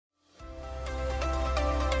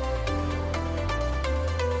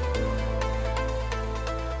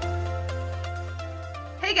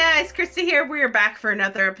guys, Christa here. We are back for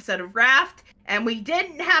another episode of Raft, and we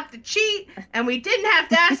didn't have to cheat, and we didn't have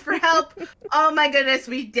to ask for help. Oh my goodness,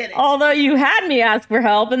 we did it. Although you had me ask for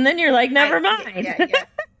help, and then you're like, never mind. Yeah.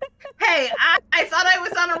 Hey, I thought I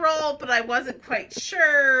was on a roll, but I wasn't quite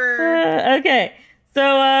sure. Okay,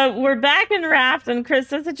 so we're back in Raft, and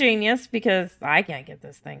Chris is a genius because I can't get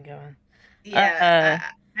this thing going. Yeah,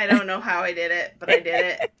 I don't know how I did it, but I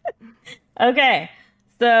did it. Okay.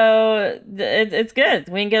 So it's good.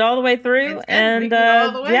 We can get all the way through, and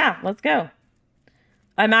yeah, let's go.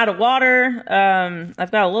 I'm out of water.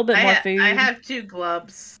 I've got a little bit more food. I have 2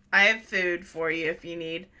 gloves. I have food for you if you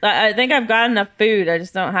need. I think I've got enough food. I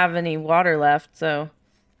just don't have any water left. So,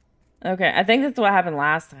 okay. I think that's what happened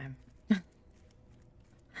last time.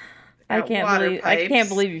 I can't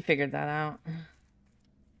believe you figured that out.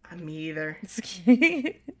 Me either.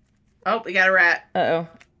 Oh, we got a rat. Uh-oh.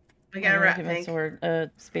 We got a rat thing. My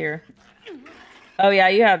sword, spear. Oh yeah,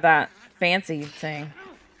 you have that fancy thing.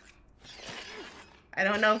 I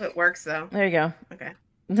don't know if it works though. There you go. Okay.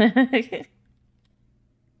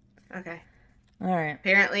 Okay. All right.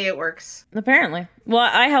 Apparently it works. Apparently. Well,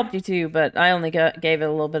 I helped you too, but I only gave it a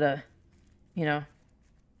little bit of, you know,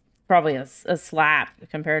 probably a slap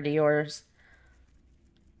compared to yours.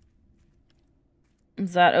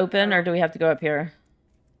 Is that open, or do we have to go up here?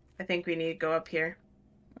 I think we need to go up here.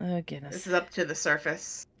 Oh, goodness. This is up to the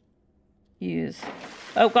surface. Use.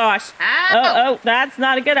 Oh, gosh. Ow! Oh, that's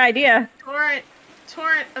not a good idea. Torrent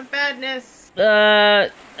of badness. Oh,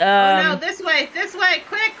 no, this way.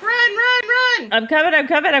 Quick, run. I'm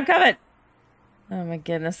coming. Oh, my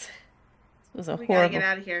goodness. This was we gotta get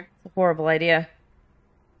out of here. A horrible idea.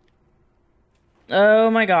 Oh,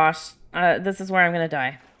 my gosh. This is where I'm going to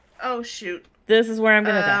die. Oh, shoot. This is where I'm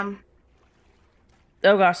going to die.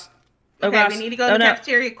 Oh, gosh. Okay, we need to go to the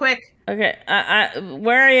cafeteria quick. Okay,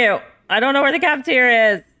 where are you? I don't know where the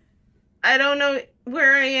cafeteria is. I don't know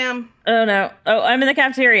where I am. Oh, no. Oh, I'm in the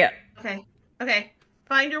cafeteria. Okay.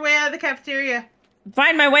 Find your way out of the cafeteria.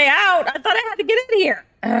 Find my way out? I thought I had to get in here.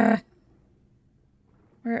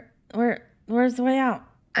 Where's the way out?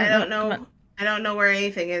 I don't know. I don't know where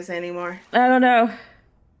anything is anymore. I don't know.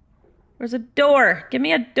 Where's a door? Give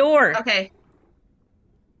me a door. Okay.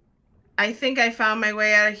 I think I found my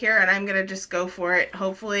way out of here, and I'm gonna just go for it.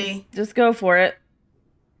 Hopefully. Just go for it.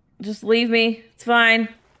 Just leave me. It's fine.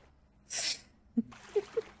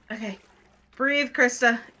 Okay. Breathe,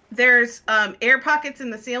 Christa. There's air pockets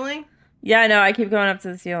in the ceiling. Yeah, I know. I keep going up to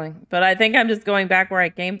the ceiling, but I think I'm just going back where I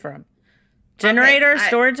came from. Generator,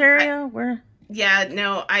 storage area, where? Yeah,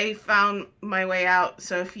 no, I found my way out.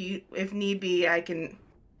 So if need be,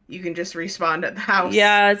 you can just respawn at the house.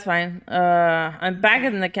 Yeah, it's fine. I'm back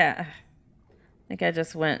in the cat. I think I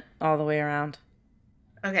just went all the way around.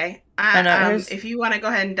 Okay. If you want to go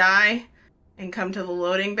ahead and die and come to the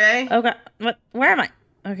loading bay. Okay. Where am I?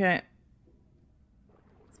 Okay.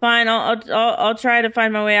 It's fine. I'll try to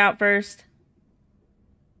find my way out first.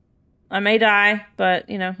 I may die, but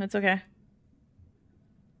you know, it's okay.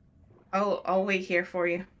 I'll wait here for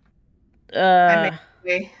you. Yeah,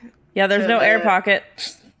 there's no air pocket.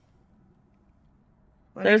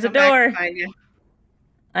 There's a door.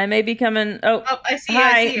 I may be coming. Oh, I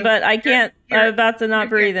see you. But I can't. I'm about to not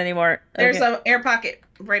breathe anymore. There's an air pocket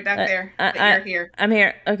right back there. But you're here. I'm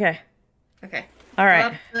here. Okay. Okay. All right.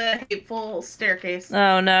 Up the hateful staircase.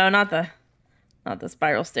 Oh no, not the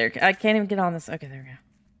spiral staircase. I can't even get on this. Okay, there we go.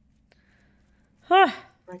 Huh.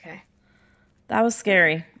 Okay. That was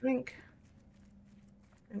scary. I think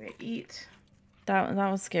I'm gonna eat. That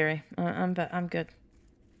was scary. I'm good.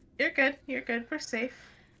 You're good. We're safe.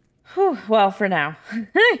 Whew. Well, for now.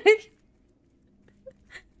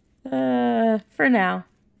 For now.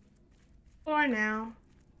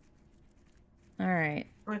 All right.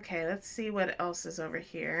 Okay, let's see what else is over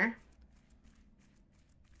here.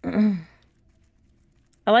 I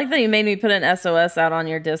like that you made me put an SOS out on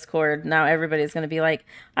your Discord. Now everybody's going to be like,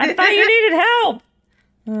 I thought you needed help.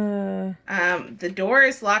 The door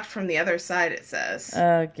is locked from the other side, it says.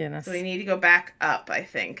 Oh, goodness. So we need to go back up, I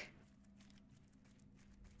think.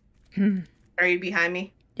 Are you behind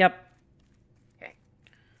me? Yep. Okay.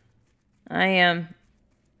 I am.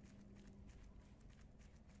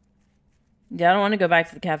 Yeah, I don't want to go back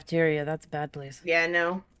to the cafeteria. That's a bad place. Yeah,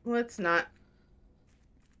 no. Let's not.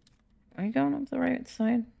 Are you going up the right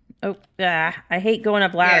side? Oh, yeah. I hate going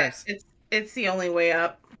up ladders. Yeah, it's the only way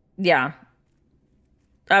up. Yeah.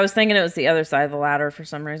 I was thinking it was the other side of the ladder for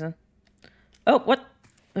some reason. Oh, what?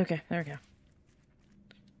 Okay, there we go.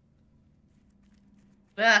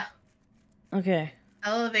 Ugh. Okay.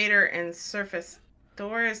 Elevator and surface.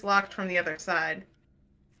 Door is locked from the other side.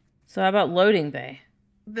 So how about loading bay?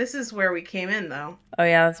 this is where we came in, though. Oh,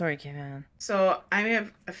 yeah, that's where we came in. So I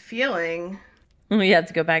have a feeling... We have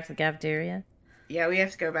to go back to the cafeteria? Yeah, we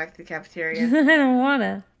have to go back to the cafeteria. I don't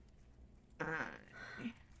wanna. I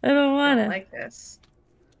don't wanna. I don't like this.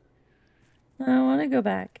 I don't want to go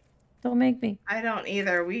back. Don't make me. I don't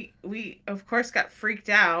either. We of course got freaked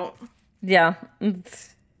out. Yeah. And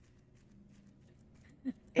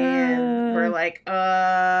we're like,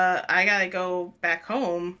 I gotta go back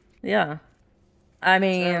home. Yeah. I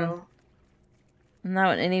mean, so, isn't that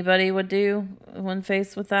what anybody would do when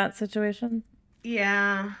faced with that situation?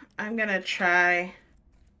 Yeah, I'm gonna try.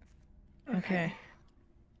 Okay.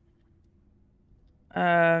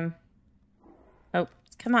 Oh,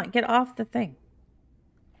 come on, get off the thing.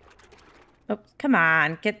 Oh, come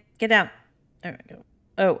on, get down. There we go.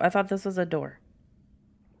 Oh, I thought this was a door.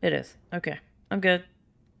 It is. Okay, I'm good.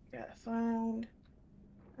 Gotta find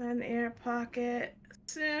an air pocket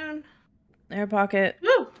soon. Air pocket.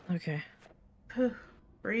 Woo! Okay.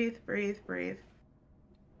 Breathe, breathe, breathe.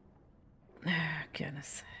 Oh,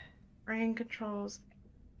 goodness. Brain controls.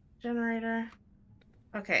 Generator.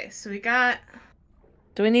 Okay, so we got...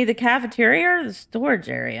 Do we need the cafeteria or the storage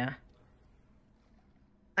area?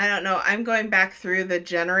 I don't know. I'm going back through the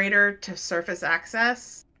generator to surface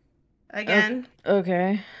access again.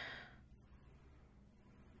 Okay.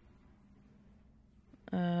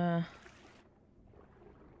 Okay,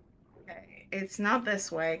 it's not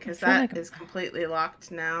this way because that is completely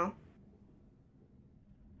locked now.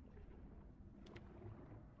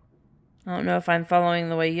 I don't know if I'm following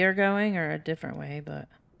the way you're going or a different way, but...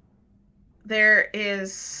 There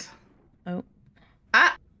is... Oh.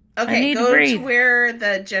 Ah! Okay, go to where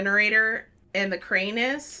the generator and the crane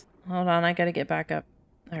is. Hold on, I gotta get back up.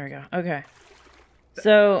 There we go. Okay.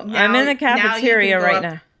 So, I'm in the cafeteria right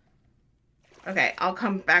now. Okay, I'll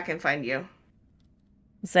come back and find you.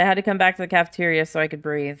 So I had to come back to the cafeteria so I could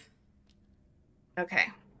breathe. Okay.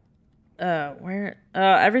 Where?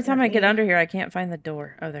 Every time I get under here, I can't find the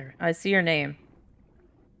door. Oh, there. I see your name.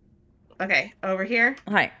 Okay, over here.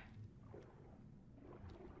 Hi.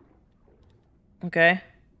 Okay.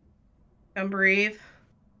 Come breathe.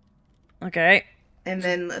 Okay. And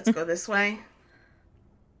then let's go this way.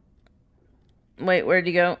 Wait, where'd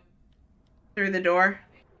you go? Through the door.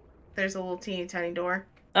 There's a little teeny tiny door.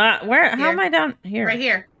 Where? Here. How am I down here? Right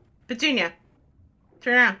here. Petunia.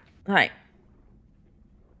 Turn around. Hi.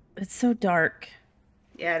 It's so dark.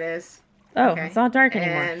 Yeah, it is. Oh, okay. It's not dark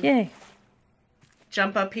anymore. And yay.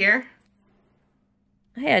 Jump up here.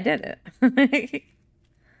 Hey, I did it.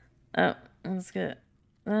 Oh, that's good.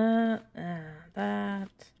 That.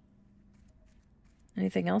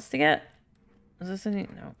 Anything else to get? Is this any?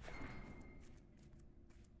 No.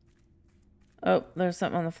 Oh, there's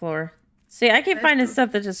something on the floor. See, I keep finding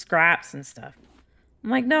stuff that just scraps and stuff. I'm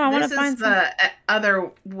like, no, I want to find some. This is the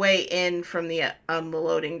other way in from the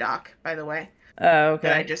loading dock, by the way. Oh, okay.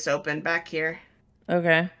 That I just opened back here.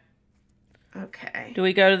 Okay. Okay. Do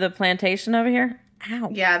we go to the plantation over here? Ow.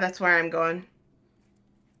 Yeah, that's where I'm going.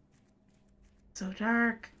 So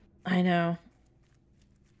dark. I know.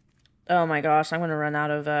 Oh my gosh, I'm going to run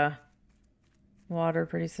out of water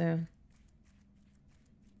pretty soon.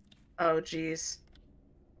 Oh, geez.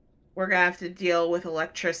 We're going to have to deal with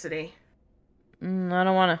electricity. I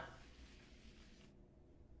don't want to.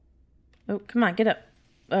 Oh, come on, get up.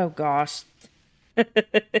 Oh, gosh.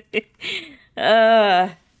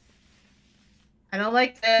 I don't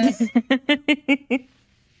like this.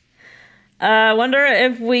 I wonder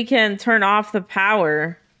if we can turn off the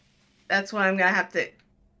power. That's why I'm going to have to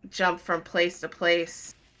jump from place to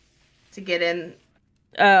place to get in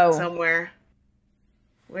somewhere.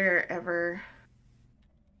 Wherever.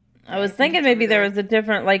 I was thinking maybe there was a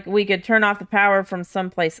different, like, we could turn off the power from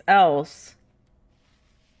someplace else.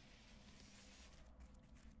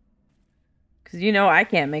 Because, you know, I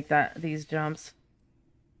can't make these jumps.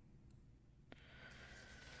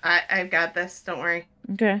 I've got this. Don't worry.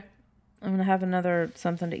 Okay. I'm going to have another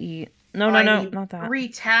something to eat. No, not that. 3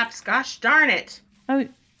 taps. Gosh darn it. Oh.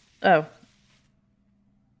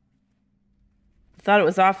 Thought it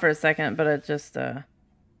was off for a second, but it just,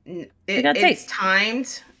 it's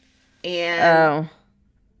timed. And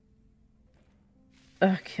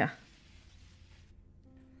okay.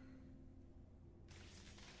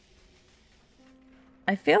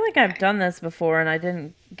 I feel like I've done this before and I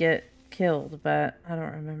didn't get killed, but I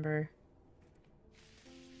don't remember.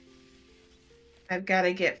 I've got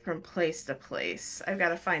to get from place to place. I've got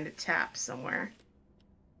to find a tap somewhere.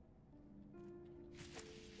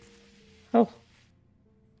 Oh.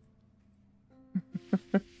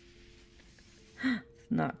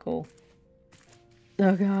 Not cool.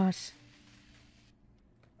 Oh gosh.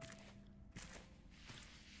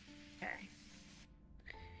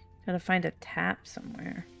 Gotta find a tap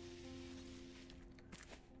somewhere.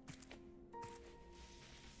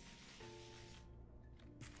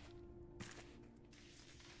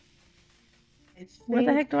 Where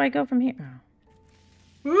the heck do I go from here?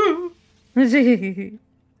 Ooh.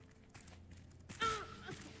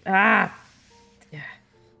 Ah. Yeah.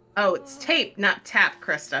 Oh, it's tape, not tap,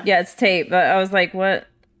 Krista. Yeah, it's tape. But I was like, what?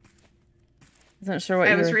 Wasn't sure what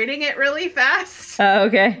I you was were... reading it really fast. Oh,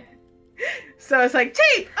 okay. So it's like,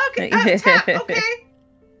 tape! Okay, tap, okay.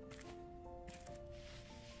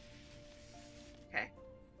 Okay.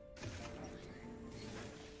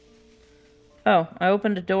 Oh, I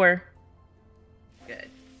opened a door.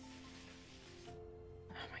 Good.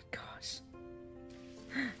 Oh my gosh.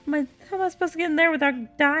 How am I supposed to get in there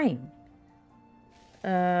without dying?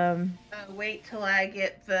 Wait till I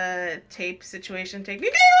get the tape situation taken.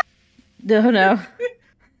 No.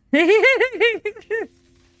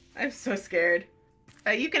 I'm so scared.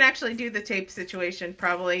 You can actually do the tape situation,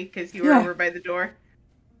 probably, because you were over by the door.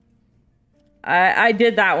 I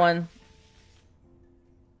did that one.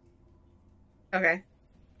 Okay.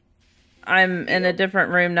 I'm in a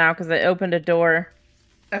different room now because I opened a door.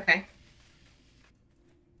 Okay.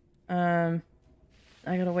 I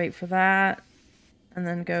gotta wait for that. And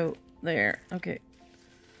then go there. Okay.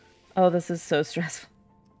 Oh, this is so stressful.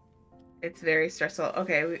 It's very stressful.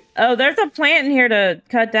 Okay. Oh, there's a plant in here to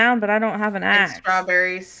cut down, but I don't have an axe. And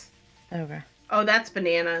strawberries. Okay. Oh, that's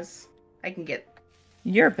bananas. I can get...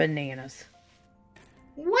 You're bananas.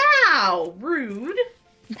 Wow! Rude.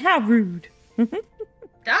 How rude.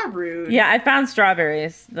 That rude. Yeah, I found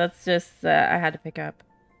strawberries. That's just I had to pick up.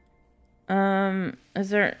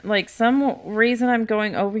 Is there like some reason I'm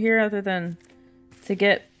going over here other than to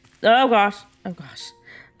get... Oh gosh. Oh gosh.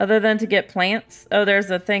 Other than to get plants? Oh, there's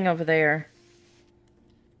a thing over there.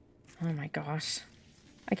 Oh my gosh.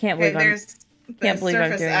 I can't believe there's can't believe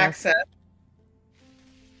I'm doing access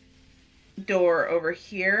door over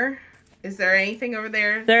here. Is there anything over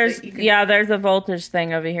there? There's a voltage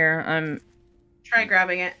thing over here. Try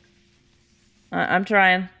grabbing it. I'm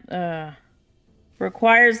trying.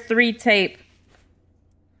 Requires 3 tape.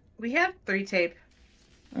 We have 3 tape.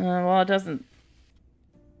 Well, it doesn't...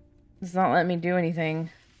 It's not letting me do anything.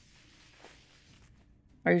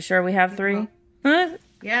 Are you sure we have 3?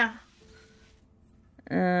 Yeah.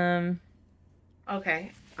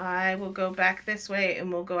 Okay. I will go back this way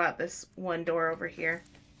and we'll go out this one door over here.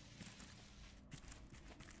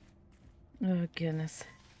 Oh, goodness.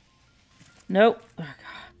 Nope. Oh,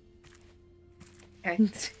 God. Okay.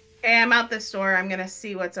 Okay, I'm out this door. I'm gonna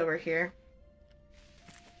see what's over here.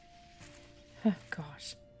 Oh,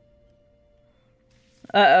 gosh.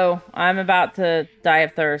 Uh-oh. I'm about to die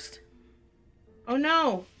of thirst. Oh,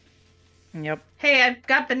 no. Yep. Hey, I've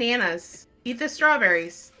got bananas. Eat the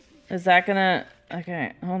strawberries. Is that gonna...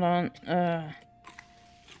 Okay, hold on.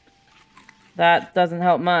 That doesn't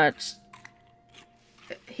help much.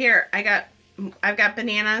 Here, I've got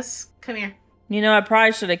bananas. Come here. You know, I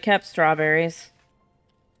probably should have kept strawberries.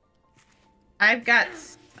 I've got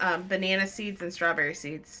banana seeds and strawberry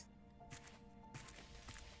seeds.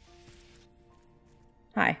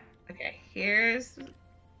 Hi. Okay, here's...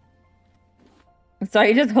 So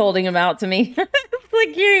you're just holding them out to me. It's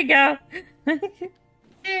like, here you go.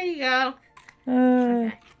 There you go.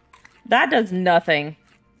 Okay. That does nothing.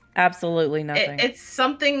 Absolutely nothing. It's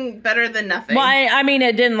something better than nothing. Well, I mean,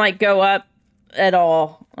 it didn't, like, go up at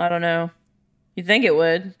all. I don't know. You'd think it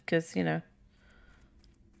would, because, you know.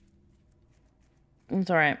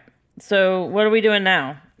 It's alright. So, what are we doing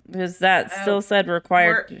now? Because that still said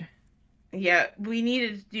required... Yeah, we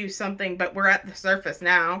needed to do something, but we're at the surface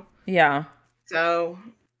now. Yeah. So,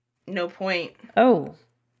 no point. Oh.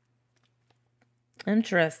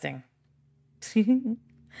 Interesting.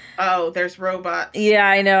 Oh, there's robots. Yeah,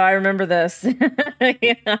 I know. I remember this. I'm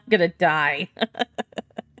gonna die. So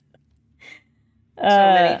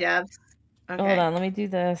many deaths. Okay. Hold on, let me do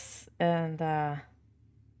this. And, I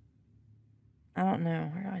don't know.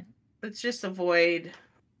 Where do I... Let's just avoid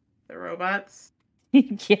the robots.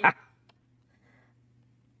 Yeah.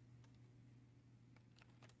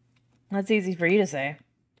 That's easy for you to say.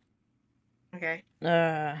 Okay.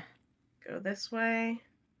 Go this way.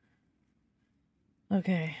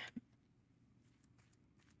 Okay.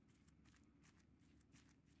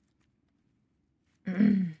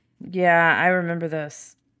 Yeah, I remember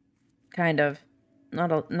this. Kind of.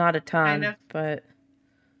 Not a ton, Kind of. but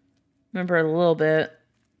remember a little bit.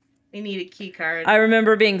 We need a key card. I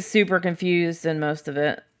remember being super confused in most of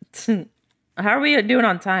it. How are we doing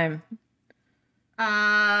on time?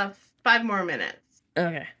 5 more minutes.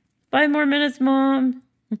 Okay. 5 more minutes, Mom.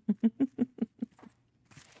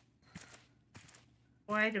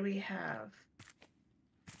 Why do we have...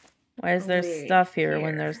 Why is there stuff here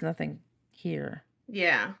when there's nothing here?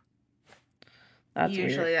 Yeah. That's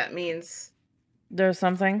Usually weird. that means... There's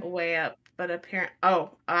something? A way up, but apparently... Oh,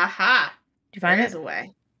 aha! Did you find it? There is a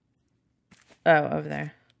way. Oh, over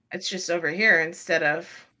there. It's just over here instead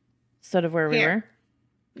of... Instead of where we were?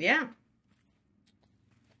 Yeah.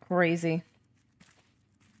 Crazy.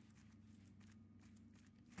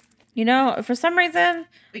 You know, for some reason,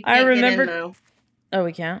 I remember... Get in, though. Oh,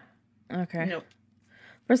 we can't? Okay. Nope.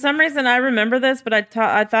 For some reason, I remember this, but I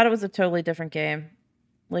thought it was a totally different game.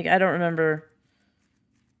 Like, I don't remember...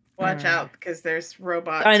 Watch out, because there's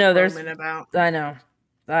robots roaming about. I know.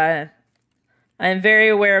 I am very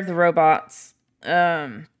aware of the robots.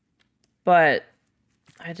 But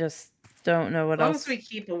I just don't know what else. As long as we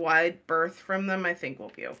keep a wide berth from them, I think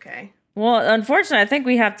we'll be okay. Well, unfortunately, I think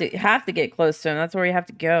we have to get close to them. That's where we have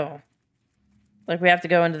to go. Like, we have to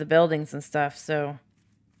go into the buildings and stuff, so...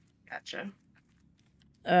 Gotcha.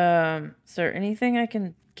 Is there anything I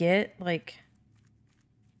can get? Like...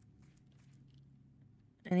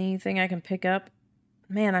 Anything I can pick up?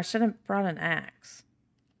 Man, I should have brought an axe.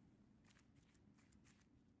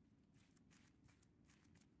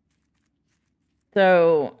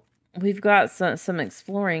 So, we've got some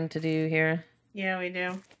exploring to do here. Yeah, we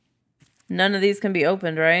do. None of these can be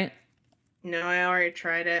opened, right? No, I already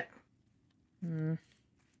tried it.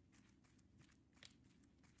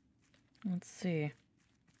 Let's see.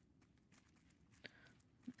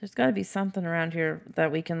 There's got to be something around here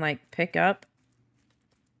that we can, like, pick up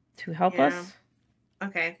to help us.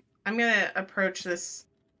 Okay. I'm going to approach this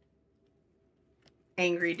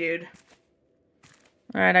angry dude.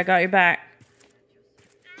 All right, I got your back.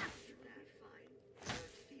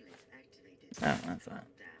 Oh, that's not.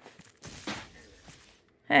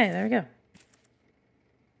 Hey, there we go.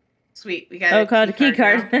 Sweet, we got a key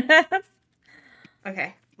card.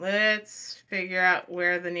 Okay, let's figure out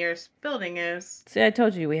where the nearest building is. See, I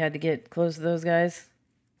told you we had to get close to those guys.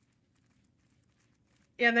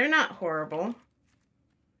 Yeah, they're not horrible.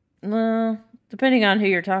 Well, depending on who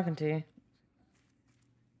you're talking to.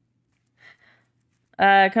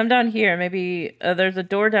 Come down here. Maybe there's a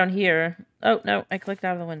door down here. Oh, no, I clicked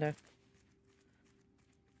out of the window.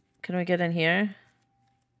 Can we get in here?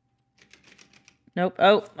 Nope.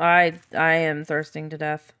 Oh, I am thirsting to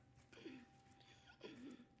death.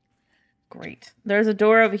 Great. There's a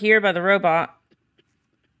door over here by the robot.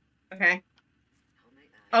 Okay.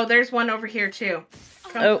 Oh, there's one over here too.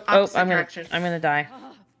 I'm gonna die.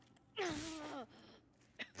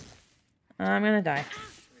 I'm gonna die.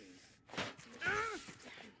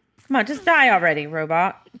 Come on, just die already,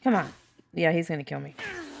 robot. Come on. Yeah, he's gonna kill me.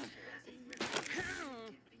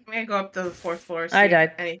 I'm gonna go up to the 4th floor. See I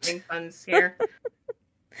died. If anything fun's here.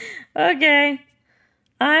 Okay.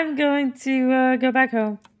 I'm going to go back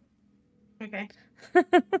home. Okay.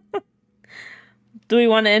 Do we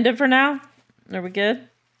want to end it for now? Are we good?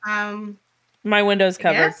 My window's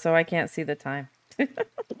covered, so I can't see the time.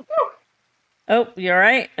 Oh, you all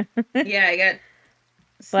right? Yeah, I got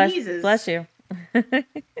sneezes. Bless you.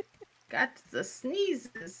 Got the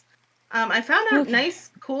sneezes. I found a nice,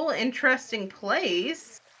 cool, interesting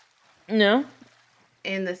place. No.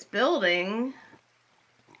 In this building.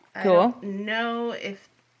 Cool. I don't know if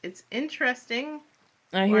it's interesting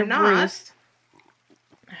or not. Bruce.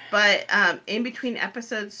 But in between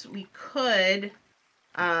episodes, we could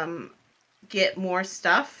get more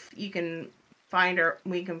stuff. We can find our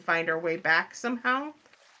way back somehow.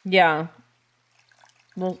 Yeah.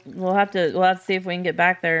 We'll have to see if we can get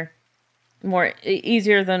back there more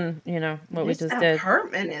easier than, what we just did. This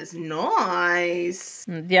apartment is nice.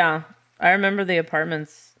 Yeah. I remember the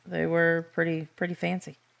apartments. They were pretty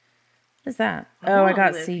fancy. What is that? Oh, I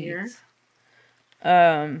got seeds. Here.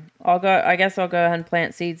 I guess I'll go ahead and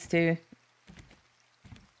plant seeds too.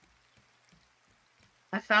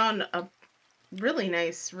 I found a really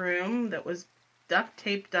nice room that was duct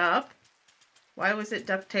taped up. Why was it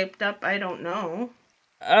duct taped up? I don't know.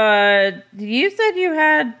 You said you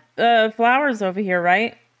had flowers over here,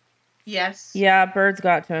 right? Yes. Yeah, birds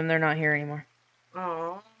got to them. They're not here anymore.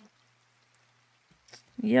 Oh.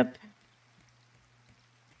 Yep.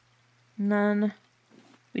 None.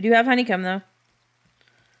 We do have honeycomb, though.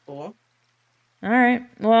 Cool. Alright.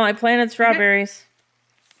 Well, I planted strawberries.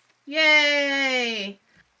 Yay!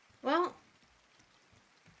 Well,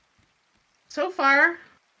 so far,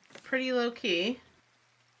 pretty low-key.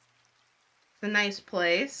 It's a nice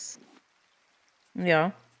place.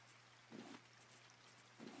 Yeah.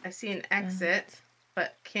 I see an exit,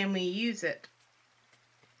 but can we use it?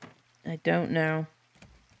 I don't know.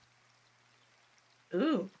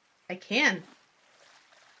 Ooh, I can.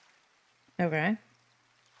 Okay.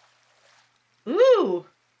 Ooh.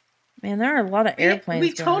 Man, there are a lot of airplanes.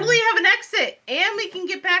 We totally have an exit, and we can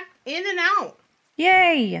get back in and out.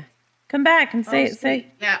 Yay! Come back and say.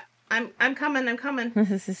 Yeah, I'm coming. I'm coming.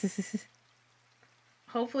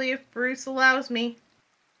 Hopefully, if Bruce allows me.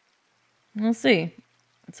 We'll see.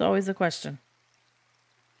 It's always a question.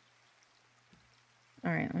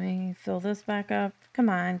 All right, let me fill this back up. Come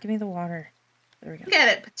on, give me the water. There we go. Look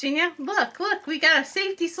at it, Petunia. Look, we got a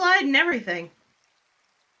safety slide and everything.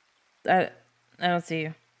 I don't see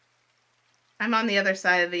you. I'm on the other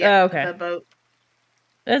side of the, the boat.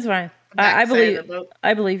 That's fine. I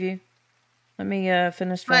believe you. Let me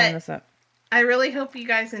finish filling this up. I really hope you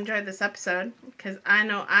guys enjoyed this episode, because I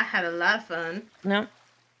know I had a lot of fun. No.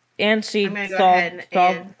 And she solved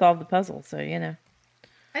the puzzle, so you know.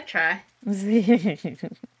 I try.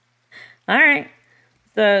 All right.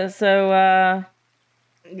 So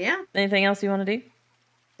yeah. Anything else you want to do?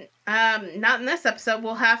 Not in this episode.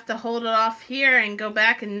 We'll have to hold it off here and go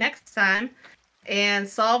back and next time and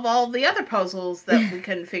solve all the other puzzles that we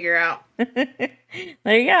couldn't figure out.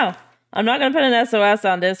 There you go. I'm not going to put an SOS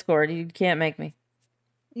on Discord. You can't make me.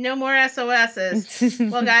 No more SOSs.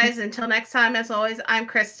 Well, guys, until next time, as always, I'm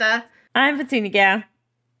Christa. I'm Petunia Gal.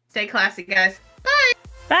 Stay classy, guys. Bye.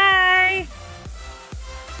 Bye.